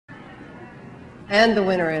And the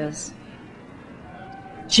winner is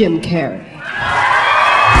Jim Carrey.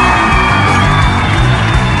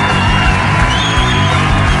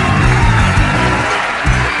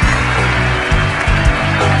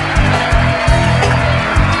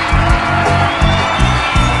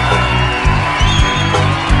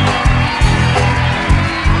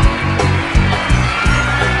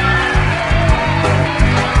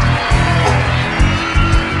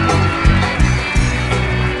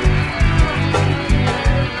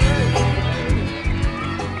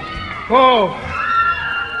 Oh,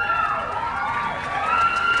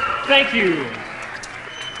 thank you.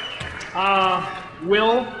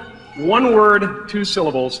 Will, one word, 2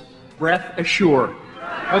 syllables, breath assure.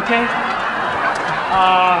 Okay?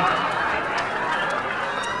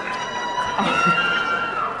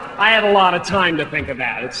 I had a lot of time to think of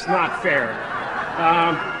that. It's not fair.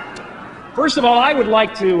 First of all, I would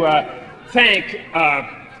like to thank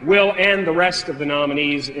Will and the rest of the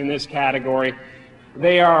nominees in this category.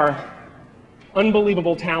 They are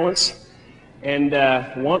unbelievable talents and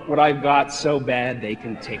want what I've got so bad they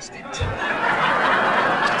can taste it. Oh,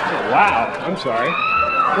 wow, I'm sorry.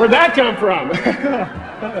 Where'd that come from?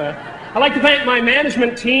 I'd like to thank my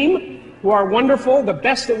management team, who are wonderful, the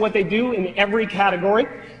best at what they do in every category,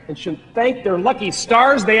 and should thank their lucky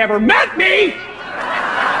stars they ever met me!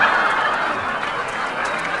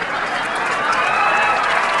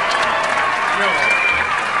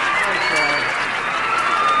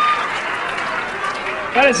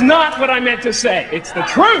 That is not what I meant to say. It's the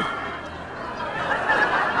truth.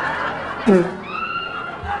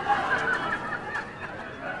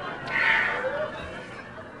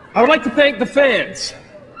 I would like to thank the fans.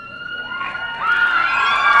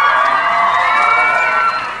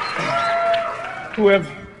 Who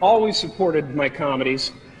have always supported my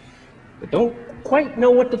comedies, but don't quite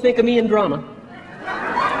know what to think of me in drama.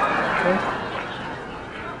 Okay.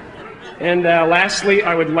 And lastly,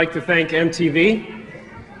 I would like to thank MTV.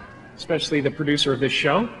 Especially the producer of this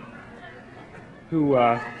show, who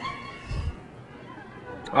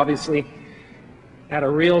obviously had a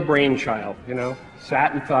real brainchild, you know,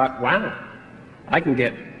 sat and thought, wow, I can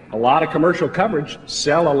get a lot of commercial coverage,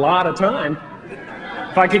 sell a lot of time,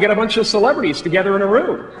 if I could get a bunch of celebrities together in a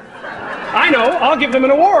room. I know, I'll give them an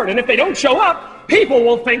award, and if they don't show up, people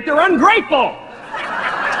will think they're ungrateful.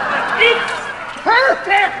 It's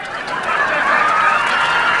perfect!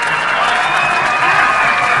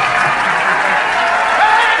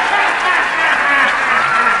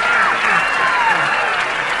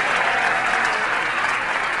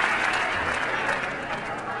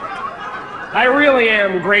 I really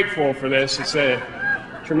am grateful for this. It's a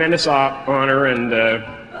tremendous honor and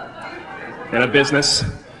a business.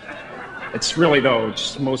 It's really, though,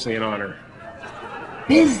 it's mostly an honor.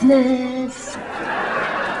 Business.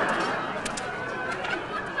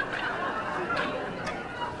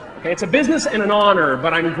 Okay, it's a business and an honor,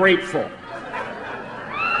 but I'm grateful.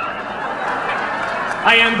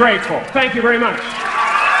 I am grateful. Thank you very much.